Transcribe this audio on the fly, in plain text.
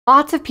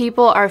Lots of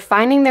people are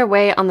finding their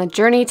way on the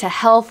journey to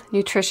health,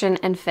 nutrition,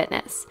 and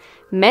fitness.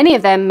 Many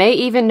of them may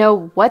even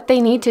know what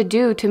they need to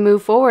do to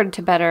move forward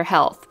to better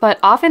health, but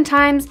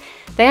oftentimes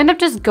they end up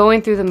just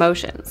going through the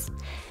motions.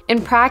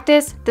 In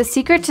practice, the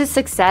secret to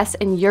success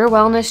in your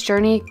wellness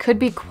journey could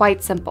be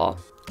quite simple.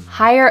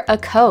 Hire a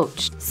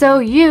coach. So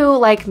you,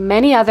 like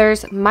many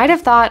others, might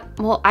have thought,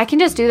 well, I can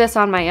just do this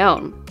on my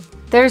own.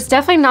 There's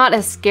definitely not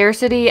a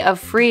scarcity of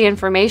free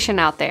information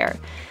out there.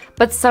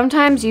 But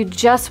sometimes you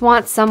just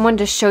want someone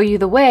to show you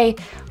the way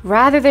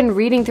rather than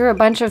reading through a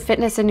bunch of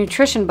fitness and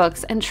nutrition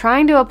books and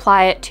trying to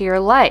apply it to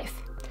your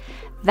life.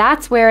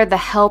 That's where the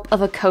help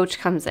of a coach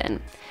comes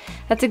in.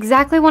 That's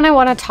exactly what I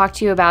want to talk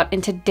to you about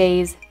in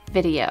today's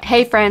video.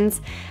 Hey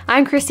friends,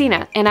 I'm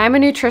Christina and I'm a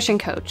nutrition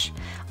coach.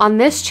 On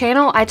this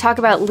channel, I talk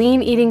about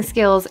lean eating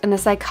skills and the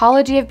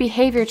psychology of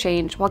behavior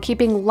change while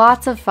keeping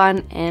lots of fun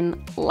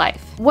in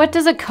life. What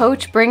does a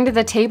coach bring to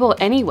the table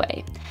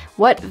anyway?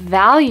 What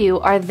value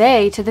are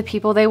they to the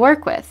people they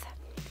work with?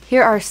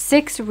 Here are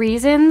 6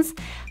 reasons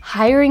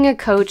hiring a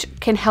coach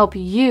can help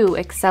you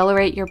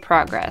accelerate your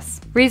progress.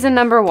 Reason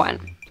number 1,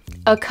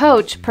 a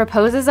coach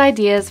proposes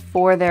ideas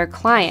for their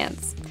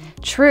clients.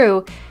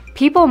 True,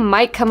 people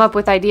might come up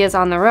with ideas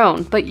on their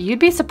own, but you'd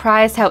be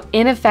surprised how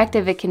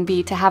ineffective it can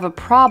be to have a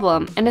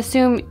problem and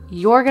assume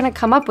you're going to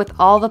come up with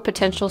all the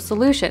potential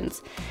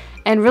solutions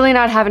and really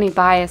not have any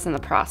bias in the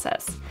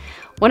process.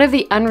 One of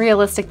the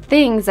unrealistic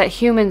things that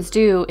humans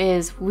do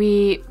is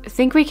we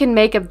think we can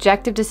make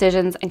objective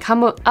decisions and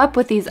come up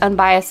with these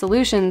unbiased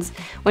solutions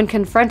when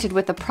confronted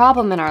with a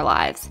problem in our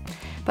lives.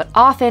 But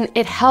often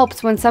it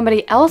helps when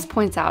somebody else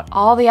points out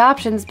all the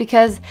options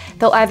because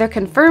they'll either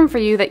confirm for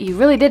you that you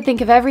really did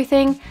think of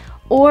everything,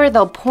 or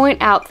they'll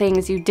point out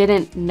things you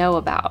didn't know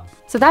about.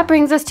 So that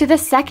brings us to the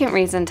second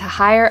reason to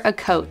hire a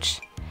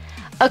coach.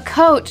 A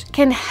coach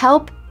can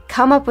help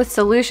come up with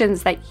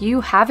solutions that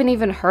you haven't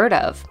even heard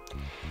of.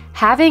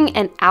 Having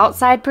an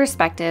outside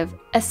perspective,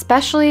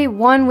 especially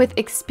one with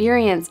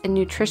experience in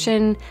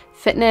nutrition,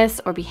 fitness,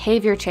 or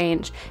behavior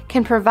change,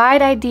 can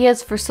provide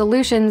ideas for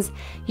solutions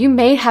you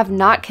may have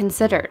not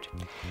considered.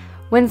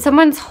 When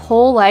someone's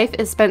whole life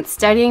is spent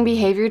studying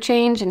behavior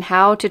change and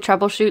how to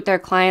troubleshoot their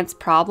clients'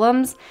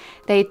 problems,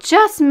 they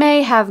just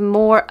may have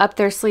more up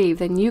their sleeve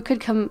than you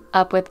could come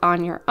up with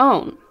on your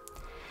own.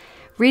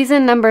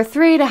 Reason number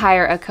 3 to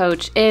hire a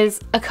coach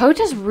is a coach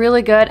is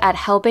really good at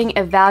helping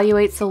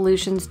evaluate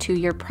solutions to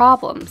your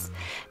problems.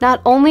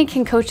 Not only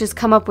can coaches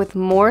come up with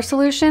more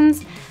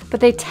solutions,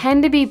 but they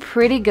tend to be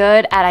pretty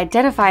good at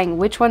identifying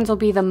which ones will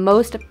be the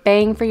most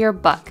bang for your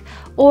buck,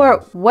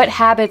 or what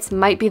habits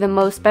might be the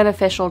most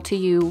beneficial to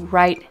you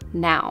right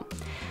now.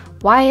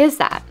 Why is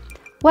that?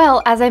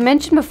 Well, as I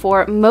mentioned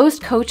before,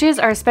 most coaches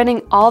are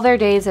spending all their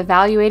days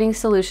evaluating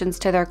solutions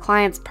to their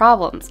clients'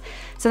 problems,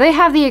 so they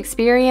have the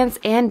experience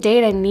and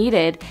data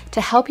needed to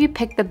help you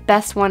pick the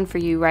best one for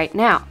you right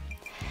now.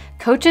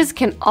 Coaches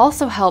can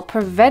also help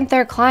prevent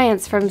their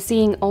clients from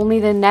seeing only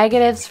the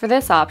negatives for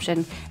this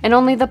option and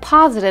only the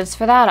positives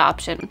for that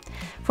option.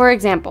 For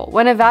example,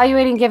 when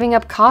evaluating giving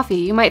up coffee,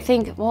 you might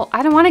think, well,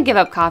 I don't want to give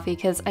up coffee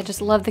because I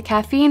just love the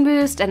caffeine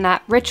boost and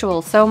that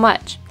ritual so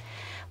much.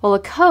 Well, a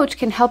coach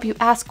can help you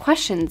ask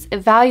questions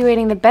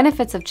evaluating the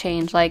benefits of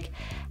change, like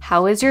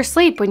how is your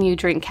sleep when you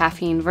drink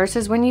caffeine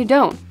versus when you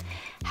don't?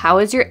 How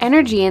is your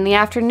energy in the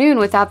afternoon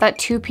without that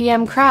 2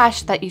 p.m.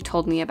 crash that you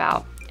told me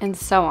about? And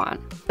so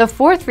on. The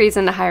 4th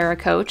reason to hire a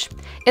coach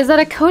is that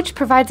a coach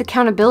provides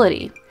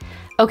accountability.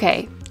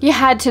 Okay, you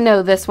had to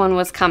know this one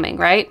was coming,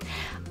 right?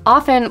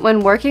 Often,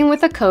 when working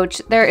with a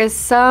coach, there is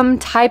some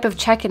type of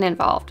check-in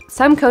involved.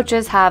 Some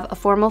coaches have a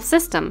formal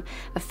system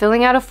of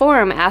filling out a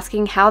form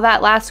asking how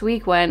that last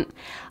week went.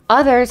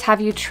 Others have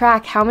you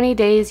track how many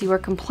days you were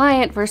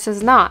compliant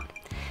versus not.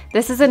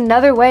 This is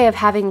another way of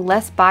having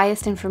less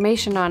biased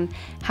information on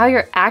how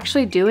you're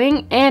actually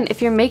doing and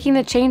if you're making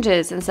the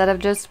changes instead of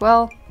just,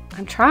 well,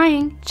 I'm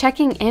trying.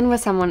 Checking in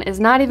with someone is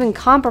not even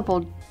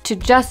comparable to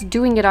just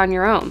doing it on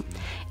your own.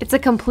 It's a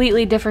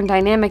completely different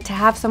dynamic to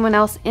have someone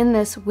else in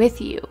this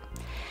with you.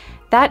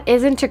 That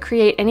isn't to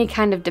create any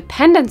kind of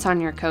dependence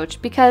on your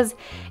coach because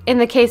in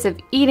the case of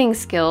eating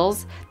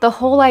skills, the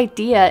whole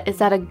idea is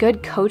that a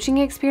good coaching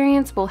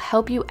experience will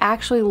help you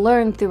actually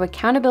learn through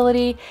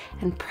accountability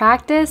and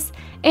practice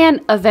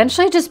and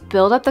eventually just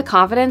build up the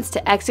confidence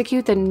to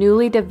execute the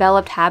newly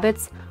developed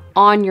habits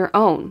on your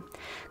own.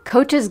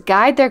 Coaches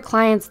guide their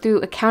clients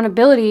through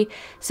accountability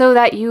so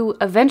that you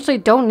eventually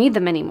don't need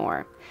them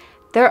anymore.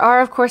 There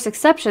are, of course,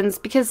 exceptions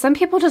because some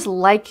people just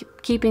like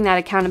keeping that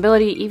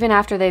accountability even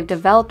after they've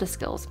developed the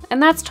skills,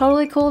 and that's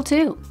totally cool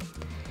too.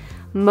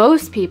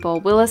 Most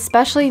people will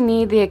especially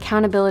need the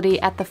accountability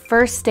at the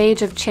first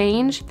stage of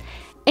change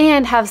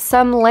and have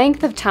some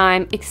length of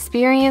time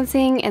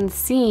experiencing and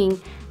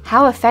seeing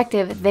how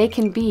effective they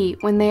can be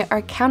when they are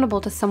accountable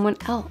to someone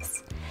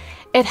else.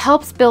 It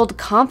helps build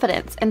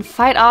confidence and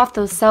fight off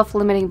those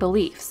self-limiting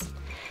beliefs.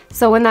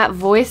 So when that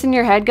voice in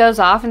your head goes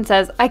off and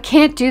says, I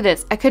can't do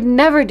this, I could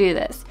never do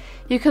this,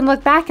 you can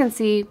look back and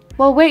see,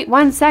 well, wait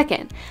 1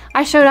 second.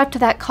 I showed up to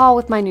that call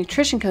with my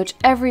nutrition coach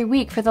every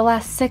week for the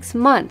last 6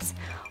 months.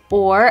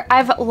 Or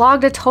I've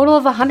logged a total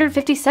of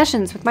 150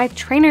 sessions with my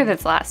trainer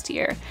this last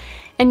year.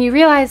 And you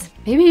realize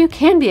maybe you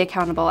can be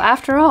accountable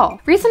after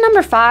all. Reason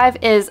number 5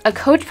 is a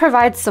coach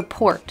provides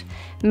support.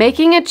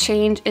 Making a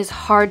change is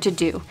hard to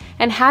do,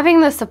 and having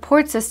the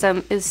support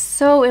system is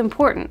so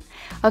important.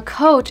 A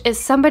coach is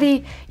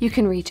somebody you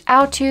can reach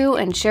out to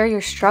and share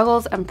your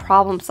struggles and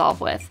problem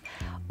solve with.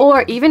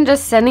 Or even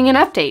just sending an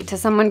update to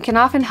someone can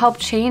often help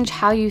change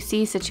how you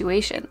see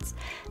situations.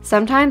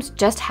 Sometimes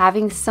just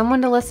having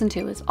someone to listen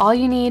to is all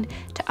you need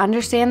to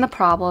understand the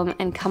problem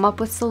and come up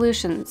with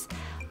solutions.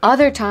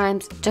 Other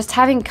times, just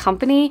having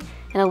company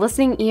and a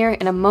listening ear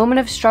in a moment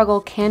of struggle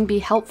can be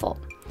helpful.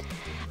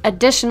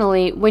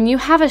 Additionally, when you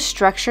have a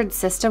structured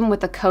system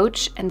with a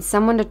coach and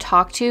someone to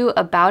talk to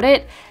about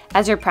it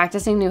as you're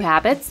practicing new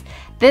habits,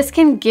 this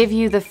can give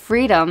you the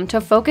freedom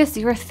to focus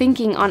your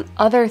thinking on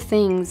other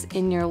things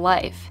in your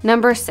life.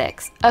 Number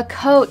 6, a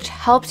coach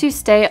helps you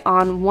stay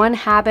on one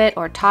habit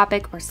or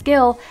topic or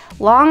skill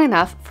long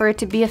enough for it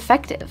to be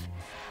effective.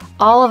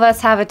 All of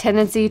us have a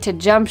tendency to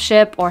jump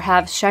ship or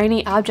have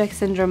shiny object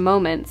syndrome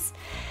moments.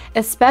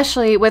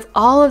 Especially with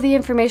all of the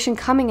information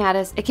coming at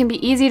us, it can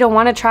be easy to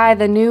want to try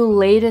the new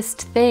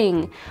latest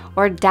thing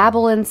or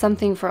dabble in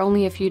something for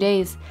only a few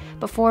days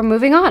before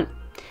moving on.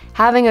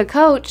 Having a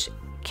coach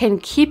can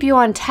keep you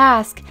on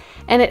task,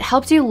 and it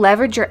helps you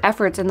leverage your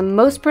efforts in the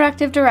most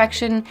productive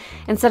direction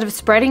instead of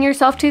spreading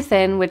yourself too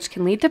thin, which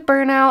can lead to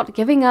burnout,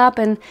 giving up,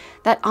 and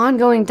that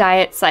ongoing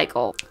diet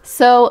cycle.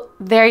 So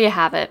there you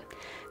have it.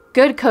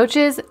 Good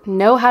coaches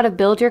know how to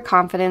build your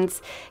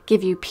confidence,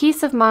 give you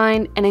peace of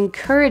mind, and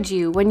encourage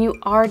you when you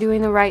are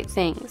doing the right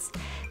things.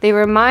 They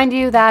remind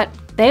you that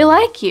they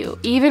like you,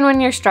 even when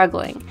you're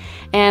struggling,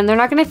 and they're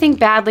not going to think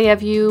badly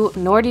of you,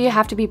 nor do you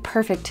have to be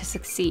perfect to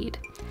succeed.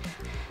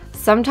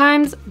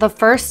 Sometimes the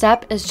first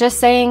step is just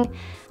saying,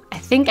 I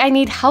think I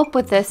need help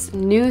with this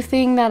new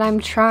thing that I'm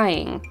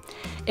trying.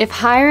 If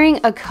hiring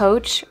a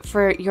coach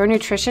for your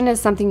nutrition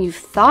is something you've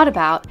thought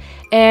about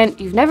and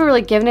you've never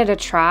really given it a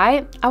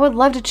try, I would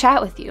love to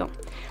chat with you.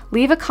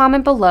 Leave a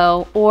comment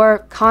below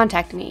or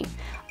contact me.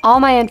 All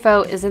my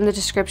info is in the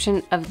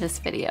description of this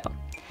video.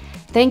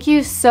 Thank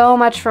you so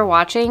much for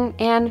watching,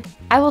 and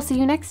I will see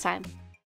you next time.